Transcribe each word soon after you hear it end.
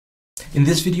In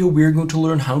this video, we're going to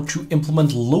learn how to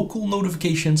implement local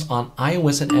notifications on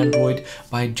iOS and Android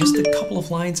by just a couple of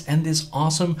lines and this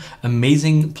awesome,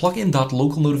 amazing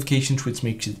plugin.local notifications, which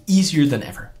makes it easier than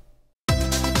ever.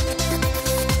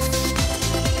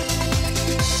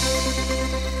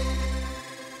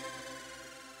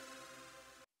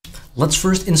 Let's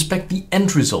first inspect the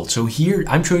end result. So here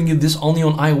I'm showing you this only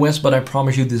on iOS, but I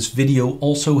promise you this video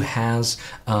also has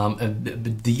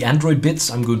the Android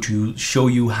bits. I'm going to show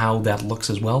you how that looks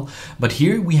as well. But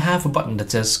here we have a button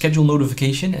that says schedule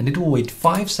notification, and it will wait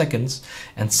 5 seconds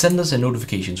and send us a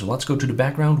notification. So let's go to the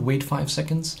background, wait 5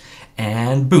 seconds,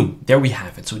 and boom, there we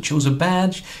have it. So it shows a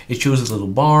badge, it shows a little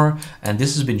bar, and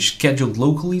this has been scheduled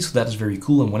locally, so that is very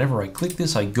cool. And whenever I click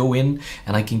this, I go in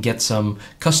and I can get some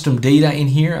custom data in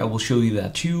here. I will show you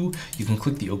that too. You can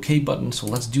click the OK button. So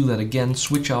let's do that again.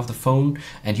 Switch off the phone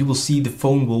and you will see the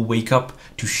phone will wake up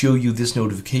to show you this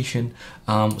notification.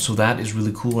 So that is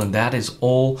really cool, and that is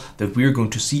all that we're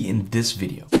going to see in this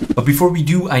video. But before we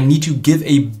do, I need to give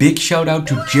a big shout out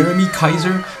to Jeremy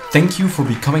Kaiser. Thank you for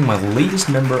becoming my latest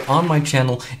member on my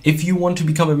channel. If you want to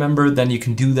become a member, then you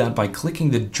can do that by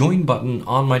clicking the join button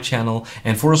on my channel,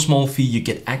 and for a small fee you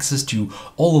get access to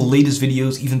all the latest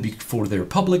videos even before they're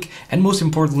public, and most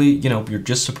importantly, you know, you're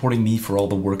just supporting me for all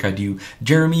the work I do.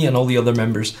 Jeremy and all the other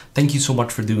members, thank you so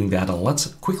much for doing that, and let's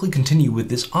quickly continue with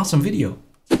this awesome video.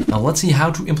 Now let's see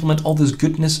how to implement all this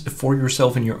goodness for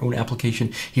yourself in your own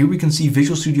application. Here we can see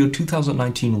Visual Studio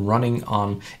 2019 running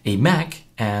on a Mac.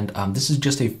 And this is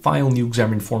just a file new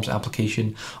Xamarin.Forms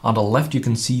application. On the left, you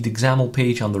can see the XAML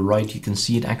page. On the right, you can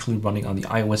see it actually running on the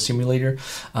iOS simulator.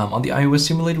 On the iOS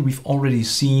simulator, we've already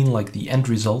seen like the end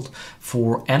result.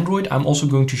 For Android, I'm also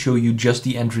going to show you just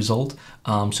the end result.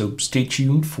 So stay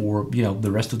tuned for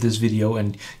the rest of this video,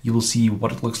 and you will see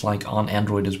what it looks like on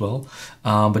Android as well.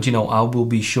 But I will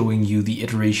be showing you the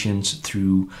iterations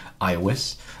through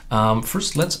iOS.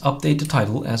 First, let's update the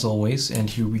title as always, and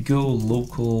here we go,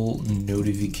 local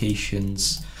notifications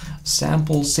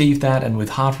sample, save that, and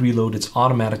with hot reload it's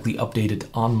automatically updated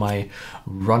on my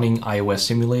running iOS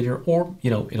simulator, or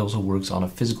it also works on a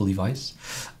physical device.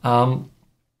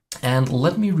 And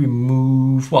let me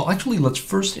remove, well actually let's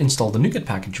first install the NuGet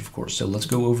package, of course. So let's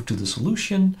go over to the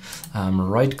solution,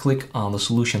 right click on the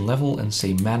solution level and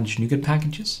say manage NuGet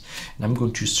packages, and I'm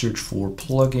going to search for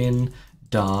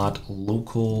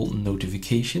plugin.local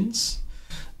notifications.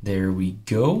 There we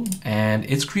go, and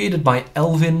it's created by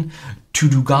Elvin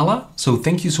Tudugala. So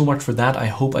thank you so much for that. I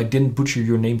hope I didn't butcher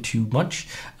your name too much,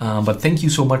 but thank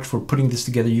you so much for putting this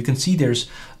together. You can see there's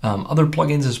other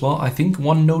plugins as well. I think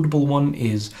one notable one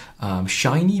is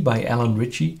Shiny by Alan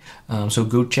Ritchie. So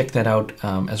go check that out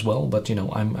as well. But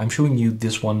I'm showing you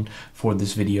this one for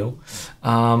this video.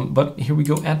 But here we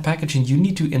go, add package, and you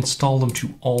need to install them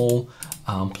to all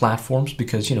platforms,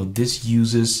 because this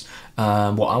uses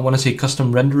well, I want to say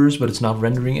custom renderers, but it's not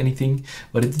rendering anything,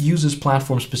 but it uses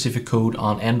platform specific code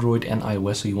on Android and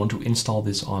iOS, so you want to install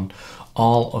this on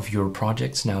all of your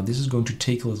projects. Now this is going to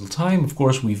take a little time. Of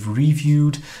course, we've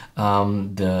reviewed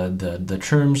the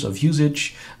terms of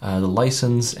usage, the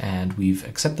license, and we've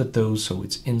accepted those, so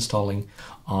it's installing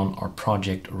on our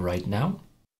project right now.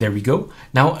 There we go.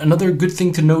 Now, another good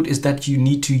thing to note is that you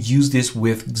need to use this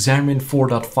with Xamarin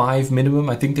 4.5 minimum.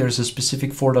 I think there's a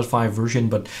specific 4.5 version,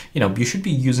 but you should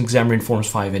be using Xamarin.Forms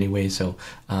 5 anyway, so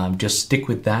just stick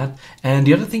with that. And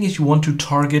the other thing is you want to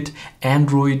target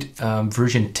Android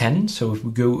version 10. So if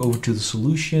we go over to the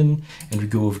solution and we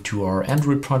go over to our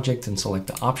Android project and select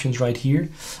the options right here,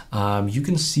 you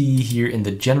can see here in the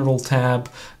general tab,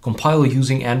 compile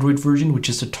using Android version, which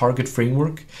is the target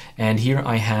framework. And here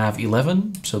I have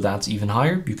 11. So that's even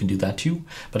higher. You can do that too,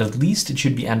 but at least it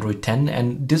should be Android 10,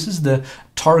 and this is the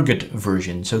target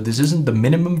version. So this isn't the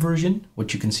minimum version,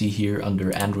 which you can see here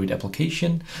under Android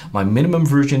application. My minimum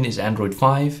version is Android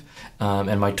 5,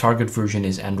 and my target version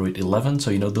is Android 11.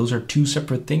 So those are two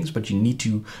separate things, but you need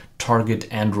to target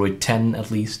Android 10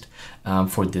 at least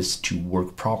for this to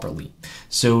work properly.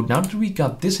 So now that we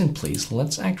got this in place,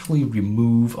 let's actually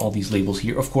remove all these labels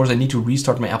here. Of course, I need to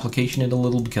restart my application in a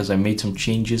little because I made some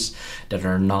changes that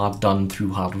are not done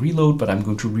through hot reload, but I'm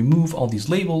going to remove all these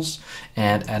labels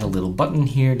and add a little button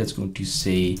here that's going to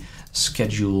say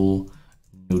schedule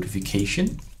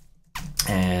notification.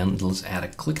 And let's add a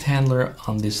clicked handler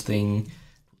on this thing,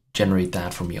 generate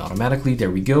that for me automatically. There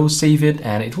we go, save it,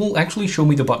 and it will actually show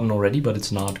me the button already, but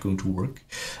it's not going to work.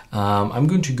 I'm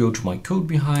going to go to my code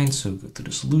behind, so go to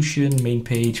the solution, main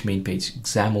page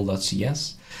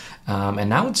XAML.cs. And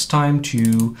now it's time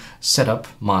to set up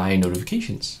my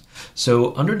notifications.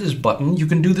 So under this button, you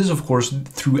can do this, of course,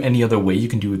 through any other way. You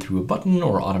can do it through a button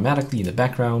or automatically in the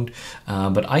background,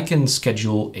 but I can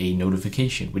schedule a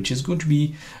notification, which is going to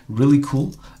be really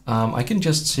cool. I can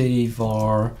just say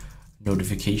var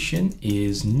notification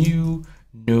is new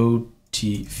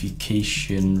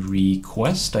notification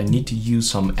request. I need to use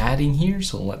some adding here,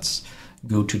 so let's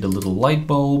go to the little light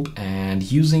bulb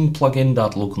and using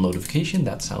plugin.localNotification.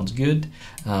 That sounds good.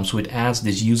 So it adds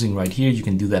this using right here. You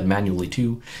can do that manually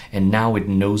too. And now it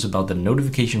knows about the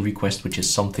notification request, which is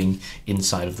something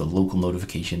inside of the local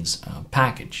notifications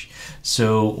package.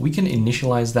 So we can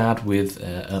initialize that with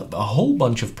a whole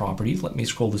bunch of properties. Let me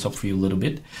scroll this up for you a little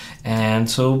bit. And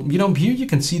so, you know, here you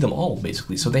can see them all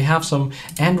basically. So they have some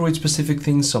Android specific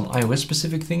things, some iOS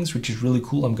specific things, which is really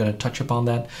cool. I'm going to touch upon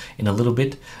that in a little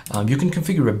bit. You can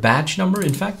configure a batch number.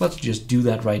 In fact, let's just do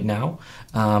that right now.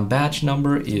 Batch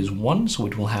number is 1, so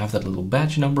it will have that little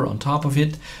batch number on top of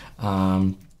it.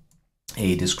 A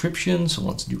description, so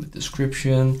let's do a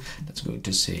description. That's going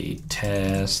to say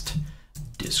test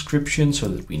description so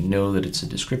that we know that it's a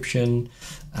description.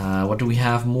 What do we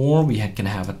have more? We can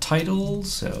have a title,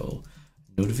 so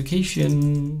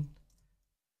notification.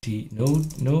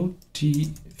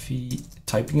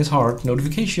 Typing is hard.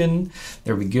 Notification.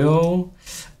 There we go.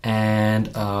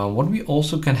 And what we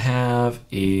also can have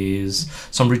is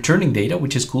some returning data,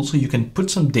 which is cool. So you can put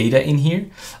some data in here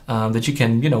that you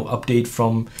can, you know, update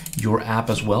from your app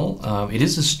as well. It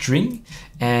is a string,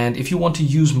 and if you want to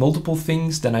use multiple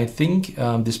things, then I think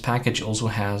this package also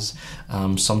has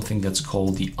something that's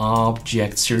called the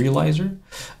object serializer,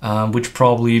 which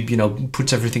probably, you know,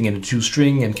 puts everything in a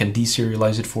toString and can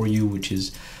deserialize it for you, which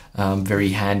is very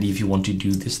handy if you want to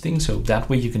do this thing. So that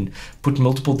way you can put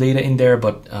multiple data in there,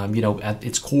 but you know, at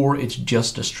its core, it's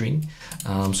just a string.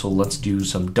 So let's do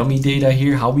some dummy data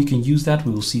here. How we can use that,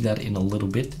 we will see that in a little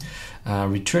bit.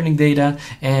 Returning data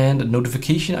and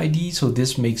notification ID. So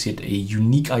this makes it a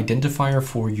unique identifier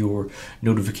for your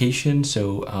notification.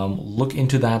 So look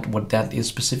into that, what that is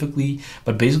specifically.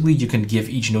 But basically, you can give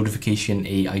each notification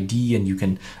a ID, and you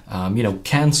can you know,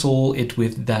 cancel it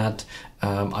with that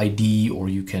ID, or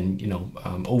you can, you know,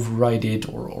 override it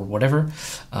or whatever.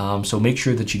 So make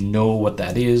sure that you know what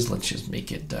that is. Let's just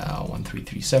make it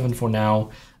 1337 for now.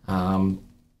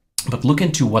 But look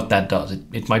into what that does.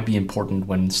 It might be important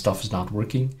when stuff is not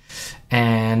working.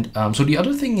 And so the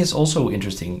other thing is also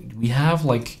interesting. We have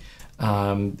like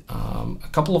a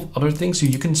couple of other things. So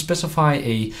you can specify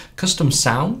a custom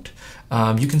sound.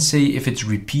 You can say if it's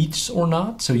repeats or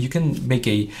not. So you can make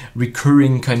a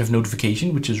recurring kind of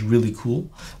notification, which is really cool.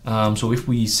 So if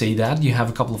we say that, you have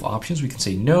a couple of options. We can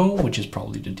say no, which is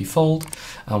probably the default.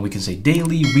 We can say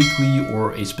daily, weekly,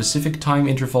 or a specific time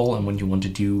interval. And when you want to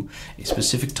do a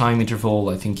specific time interval,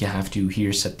 I think you have to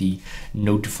here set the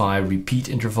notify repeat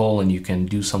interval, and you can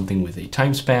do something with a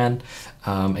time span.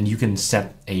 And you can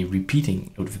set a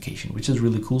repeating notification, which is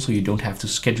really cool. So you don't have to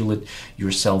schedule it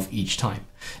yourself each time.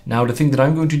 Now, the thing that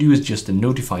I'm going to do is just the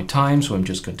notify time. So I'm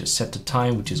just going to set the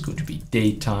time, which is going to be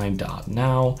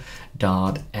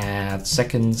datetime.now.add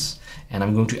seconds. And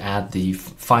I'm going to add the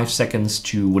 5 seconds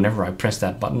to whenever I press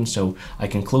that button. So I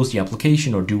can close the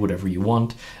application or do whatever you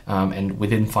want. And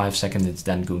within 5 seconds, it's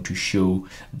then going to show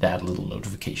that little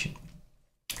notification.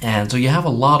 And so you have a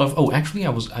lot of, oh, actually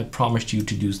I promised you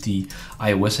to do the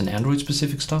iOS and Android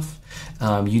specific stuff.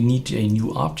 You need a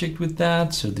new object with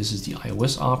that. So this is the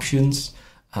iOS options.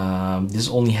 This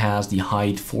only has the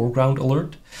hide foreground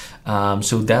alert.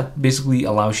 So that basically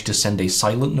allows you to send a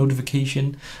silent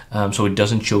notification. So it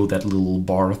doesn't show that little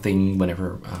bar thing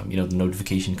whenever, you know, the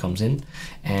notification comes in.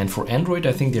 And for Android,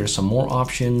 I think there's some more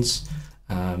options.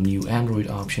 New Android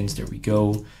options, there we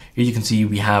go. Here you can see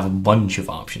we have a bunch of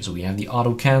options. So we have the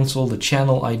auto cancel, the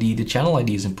channel ID. The channel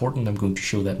ID is important. I'm going to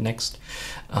show that next.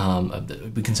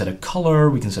 We can set a color,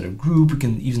 we can set a group, we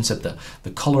can even set the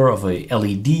color of a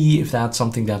LED if that's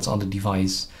something that's on the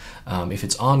device. If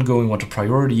it's ongoing, what the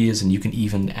priority is, and you can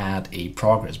even add a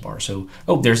progress bar. So,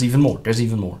 oh, there's even more. There's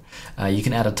even more. You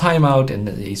can add a timeout and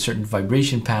a certain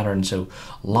vibration pattern. So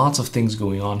lots of things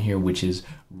going on here, which is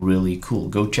really cool.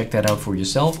 Go check that out for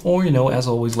yourself, or, you know, as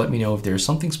always, let me know if there's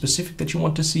something specific that you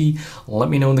want to see. Let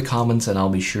me know in the comments, and I'll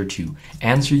be sure to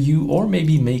answer you or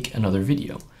maybe make another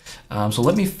video. So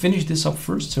let me finish this up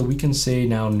first. So we can say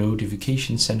now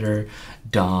notification center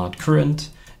dot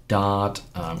current dot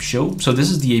show. So this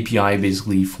is the API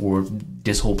basically for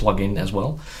this whole plugin as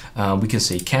well. We can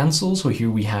say cancel. So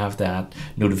here we have that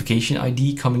notification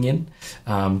ID coming in.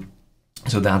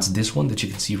 So that's this one that you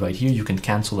can see right here. You can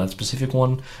cancel that specific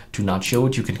one to not show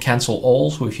it. You can cancel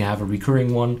all. So if you have a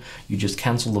recurring one, you just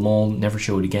cancel them all, never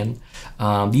show it again.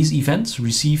 These events,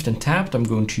 received and tapped, I'm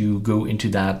going to go into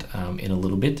that in a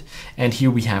little bit. And here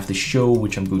we have the show,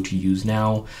 which I'm going to use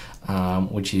now,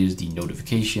 which is the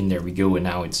notification. There we go. And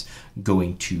now it's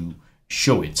going to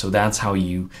show it. So that's how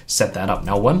you set that up.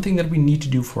 Now, one thing that we need to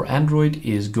do for Android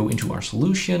is go into our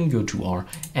solution, go to our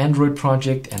Android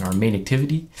project and our main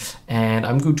activity, and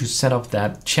I'm going to set up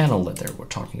that channel that we're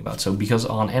talking about. So because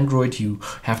on Android you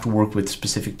have to work with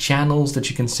specific channels that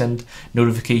you can send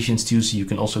notifications to, so you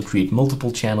can also create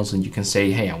multiple channels, and you can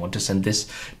say, hey, I want to send this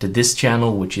to this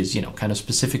channel, which is, you know, kind of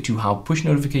specific to how push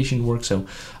notification works. So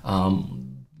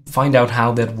find out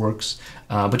how that works.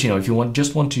 But you know, if you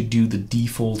just want to do the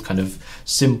default kind of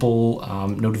simple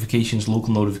notifications,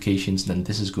 local notifications, then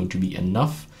this is going to be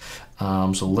enough.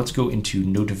 So let's go into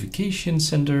notification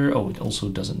sender. Oh, it also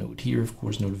doesn't know it here, of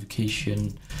course,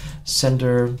 notification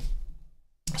sender.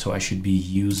 So I should be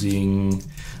using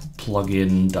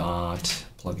plugin dot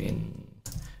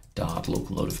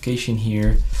local notification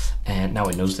here. And now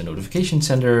it knows the notification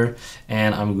sender,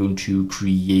 and I'm going to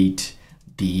create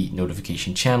the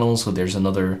notification channel. So there's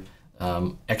another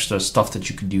extra stuff that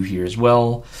you could do here as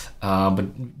well, but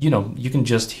you know, you can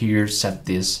just here set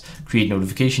this create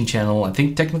notification channel. I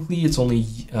think technically it's only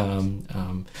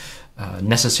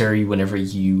necessary whenever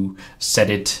you set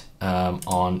it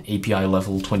on API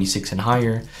level 26 and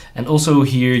higher. And also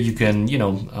here you can, you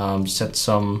know, set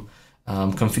some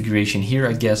configuration here,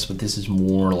 I guess, but this is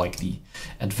more like the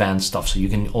advanced stuff. So you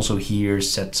can also here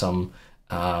set some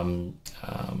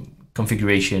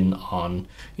configuration on,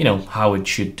 you know, how it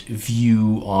should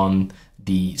view on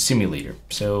the simulator.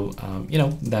 So you know,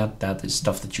 that is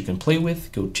stuff that you can play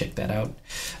with. Go check that out.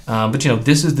 But you know,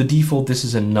 this is the default. This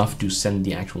is enough to send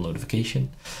the actual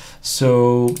notification.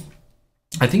 So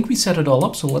I think we set it all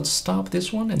up. So let's stop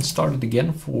this one and start it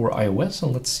again for iOS,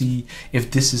 and let's see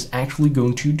if this is actually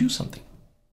going to do something.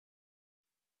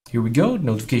 Here we go,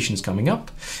 notification is coming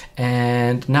up.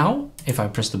 And now if I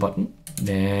press the button,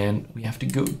 then we have to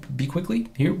go be quickly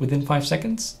here within 5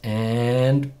 seconds,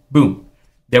 and boom,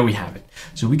 there we have it.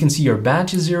 So we can see our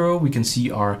badge is 0. We can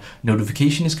see our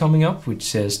notification is coming up, which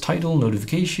says title,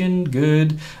 notification,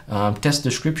 good, test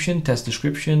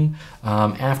description,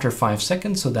 after 5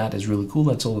 seconds. So that is really cool.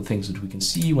 That's all the things that we can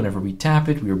see. Whenever we tap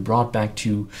it, we are brought back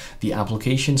to the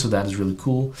application. So that is really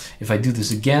cool. If I do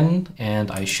this again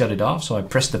and I shut it off, so I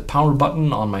press the power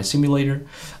button on my simulator,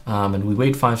 and we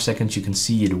wait 5 seconds, you can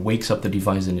see it wakes up the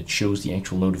device and it shows the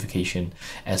actual notification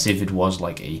as if it was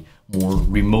like a more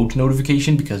remote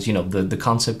notification, because you know the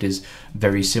concept is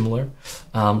very similar.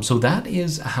 So that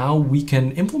is how we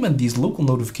can implement these local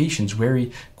notifications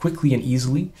very quickly and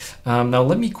easily. Now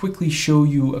let me quickly show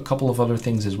you a couple of other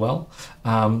things as well.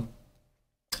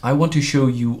 I want to show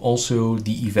you also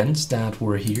the events that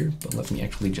were here, but let me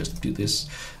actually just do this.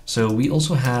 So we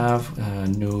also have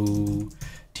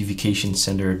notification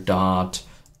sender dot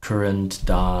current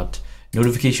dot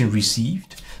notification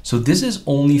received. So this is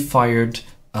only fired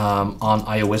on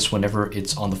iOS whenever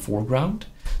it's on the foreground.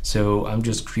 So I'm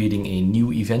just creating a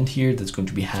new event here that's going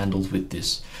to be handled with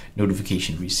this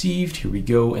notification received. Here we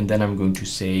go. And then I'm going to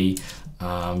say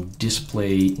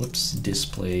display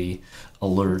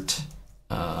alert,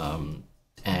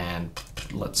 and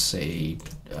let's say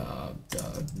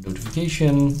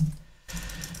notification.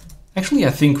 Actually,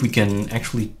 I think we can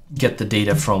actually get the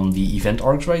data from the event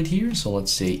args right here. So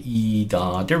let's say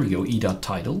there we go,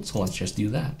 e.title. So let's just do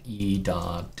that,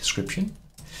 e.description,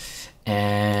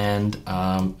 and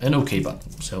an OK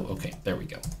button. So OK, there we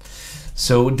go.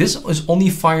 So this is only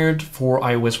fired for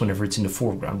iOS whenever it's in the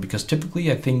foreground, because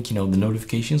typically I think, you know, the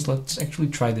notifications, let's actually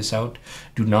try this out,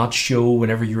 do not show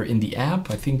whenever you're in the app.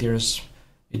 I think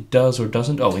it does or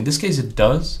doesn't. Oh, in this case it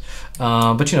does.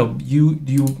 But you know,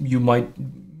 you might,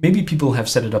 maybe people have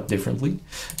set it up differently.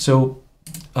 So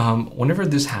whenever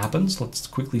this happens, let's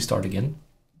quickly start again.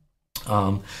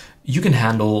 You can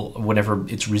handle whenever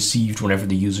it's received, whenever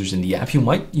the user's in the app. You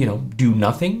might, you know, do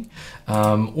nothing,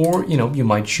 or, you know, you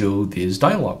might show this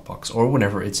dialog box, or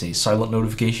whenever it's a silent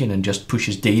notification and just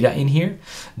pushes data in here,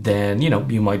 then, you know,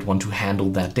 you might want to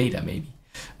handle that data maybe.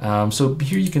 So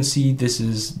here you can see this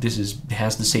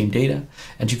has the same data,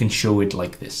 and you can show it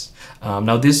like this.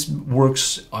 Now this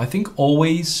works, I think,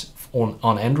 always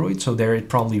on Android, so there it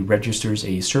probably registers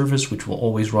a service which will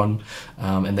always run,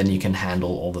 and then you can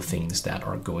handle all the things that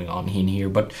are going on in here.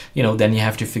 But you know, then you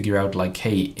have to figure out like,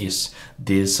 hey, is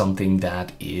this something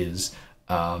that is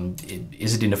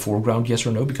is it in the foreground, yes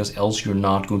or no? Because else you're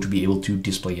not going to be able to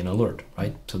display an alert,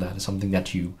 right? So that is something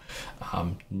that you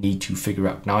need to figure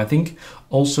out. Now, I think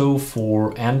also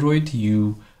for Android,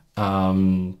 you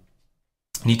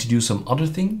need to do some other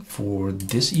thing for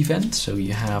this event. So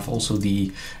you have also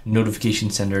the notification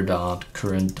sender dot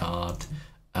current dot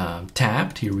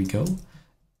tabbed. Here we go.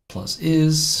 Plus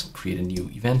is, create a new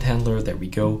event handler, there we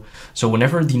go. So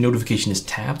whenever the notification is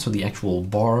tabbed, so the actual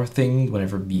bar thing,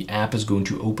 whenever the app is going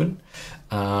to open,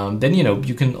 then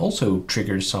you can also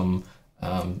trigger some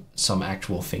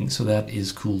actual things, so that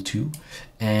is cool too.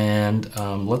 And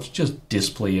let's just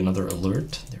display another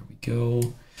alert, there we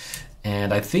go.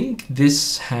 And I think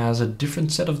this has a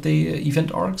different set of the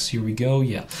event arcs, here we go,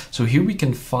 yeah. So here we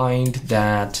can find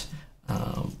that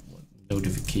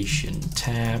notification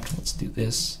tabbed, let's do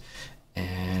this.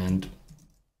 And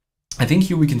I think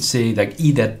here we can say like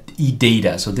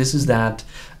e-data. So this is that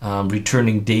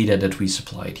returning data that we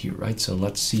supplied here, right? So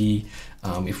let's see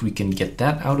if we can get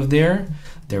that out of there.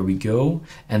 There we go.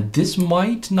 And this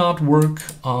might not work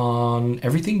on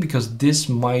everything because this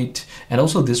might, and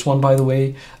also this one, by the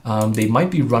way, they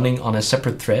might be running on a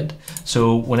separate thread.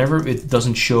 So whenever it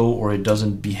doesn't show or it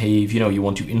doesn't behave, you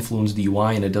want to influence the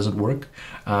UI and it doesn't work,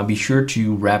 be sure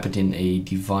to wrap it in a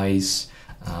device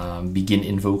begin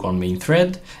invoke on main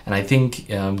thread. And I think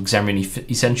Xamarin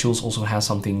Essentials also has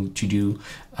something to do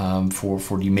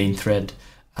for the main thread,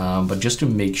 but just to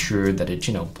make sure that it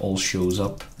all shows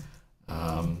up,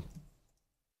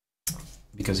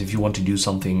 because if you want to do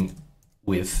something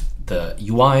with the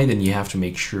UI, then you have to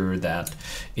make sure that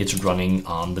it's running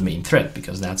on the main thread,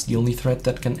 because that's the only thread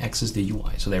that can access the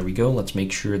UI. So there we go. Let's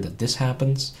make sure that this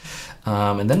happens.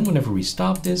 And then whenever we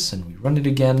stop this and we run it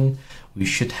again, we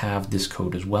should have this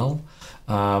code as well.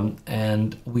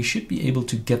 And we should be able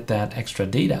to get that extra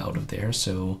data out of there.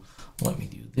 So let me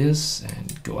do this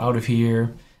and go out of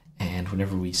here. And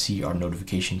whenever we see our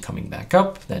notification coming back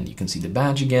up, then you can see the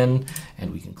badge again,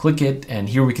 and we can click it. And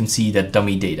here we can see that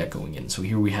dummy data going in. So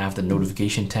here we have the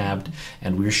notification tabbed,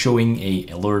 and we're showing a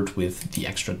alert with the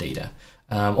extra data.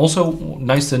 Also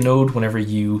nice to note, whenever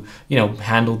you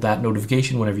handle that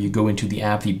notification, whenever you go into the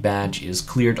app, the badge is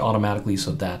cleared automatically,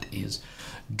 so that is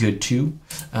good too.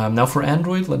 Now for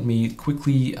Android, let me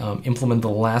quickly implement the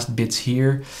last bits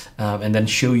here and then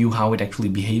show you how it actually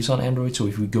behaves on Android. So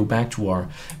if we go back to our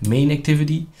main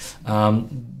activity,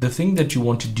 the thing that you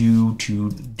want to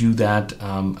do that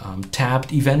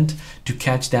tabbed event, to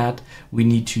catch that, we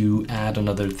need to add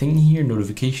another thing here,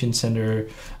 notification sender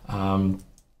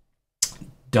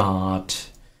dot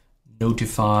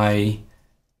notify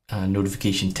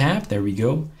notification tab. There we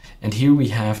go. And here we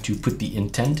have to put the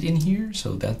intent in here.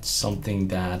 So that's something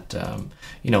that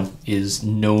is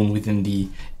known within the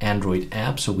Android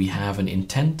app. So we have an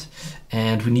intent,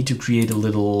 and we need to create a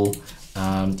little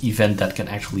event that can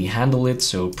actually handle it.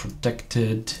 So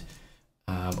protected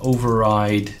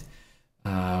override,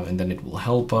 and then it will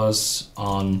help us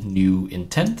on new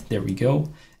intent. There we go.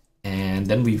 And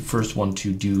then we first want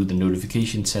to do the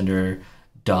notification sender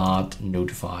dot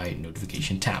notify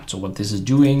notification tab. So what this is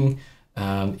doing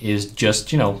is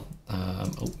just, we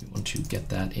want to get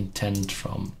that intent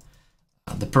from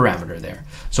the parameter there.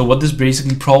 So what this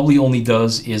basically probably only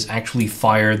does is actually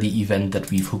fire the event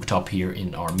that we've hooked up here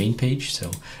in our main page.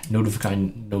 So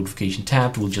notification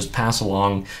tabbed will just pass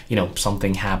along,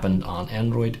 something happened on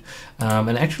Android.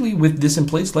 And actually with this in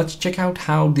place, let's check out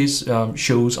how this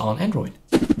shows on Android.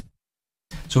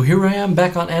 So here I am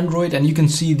back on Android, and you can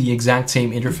see the exact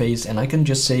same interface, and I can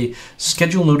just say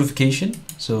schedule notification.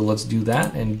 So let's do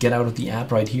that and get out of the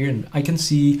app right here, and I can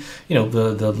see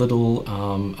the little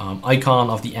icon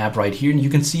of the app right here, and you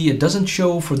can see it doesn't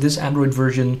show for this Android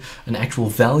version an actual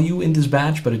value in this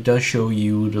badge, but it does show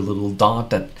you the little dot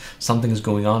that something is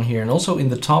going on here. And also in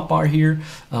the top bar here,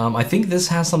 I think this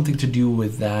has something to do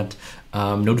with that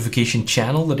notification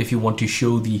channel, that if you want to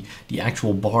show the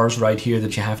actual bars right here,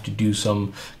 that you have to do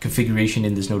some configuration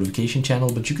in this notification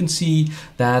channel. But you can see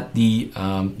that the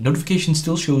notification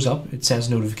still shows up. It says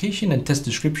notification and test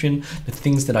description, the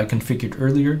things that I configured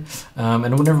earlier.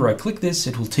 And whenever I click this,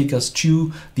 it will take us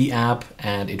to the app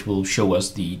and it will show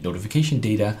us the notification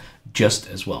data just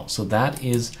as well. So that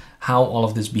is how all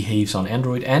of this behaves on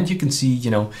Android. And you can see,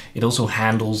 it also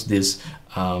handles this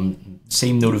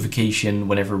same notification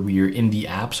whenever we're in the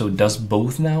app. So it does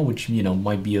both now, which,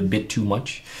 might be a bit too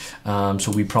much.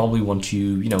 So we probably want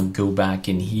to, go back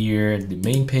in here, the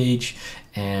main page,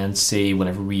 and say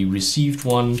whenever we received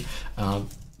one,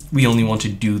 we only want to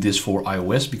do this for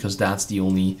iOS because that's the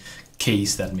only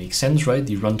case that makes sense, right?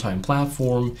 The runtime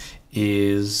platform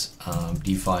is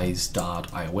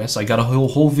device.ios. I got a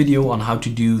whole video on how to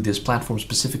do this platform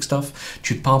specific stuff. It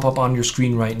should pop up on your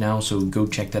screen right now, so go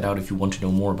check that out if you want to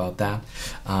know more about that.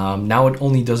 Now it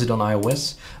only does it on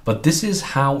iOS, but this is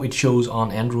how it shows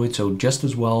on Android, so just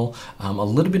as well. A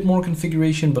little bit more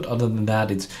configuration, but other than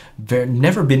that, it's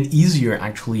never been easier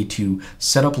actually to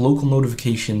set up local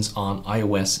notifications on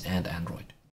iOS and Android.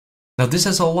 Now this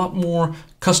has a lot more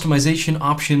customization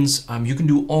options. You can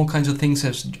do all kinds of things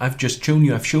as I've just shown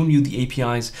you. I've shown you the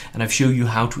APIs and I've shown you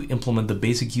how to implement the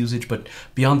basic usage, but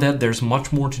beyond that there's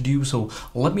much more to do. So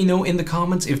let me know in the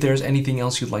comments if there's anything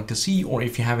else you'd like to see, or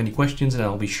if you have any questions, and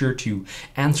I'll be sure to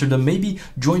answer them. Maybe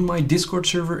join my Discord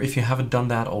server if you haven't done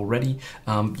that already.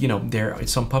 You know, there are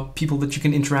some people that you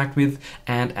can interact with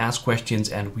and ask questions,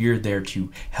 and we're there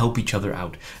to help each other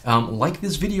out. Like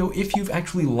this video if you've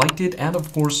actually liked it, and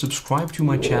of course subscribe to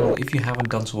my channel if you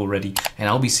haven't done so already, and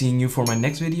I'll be seeing you for my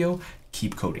next video.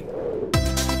 Keep coding.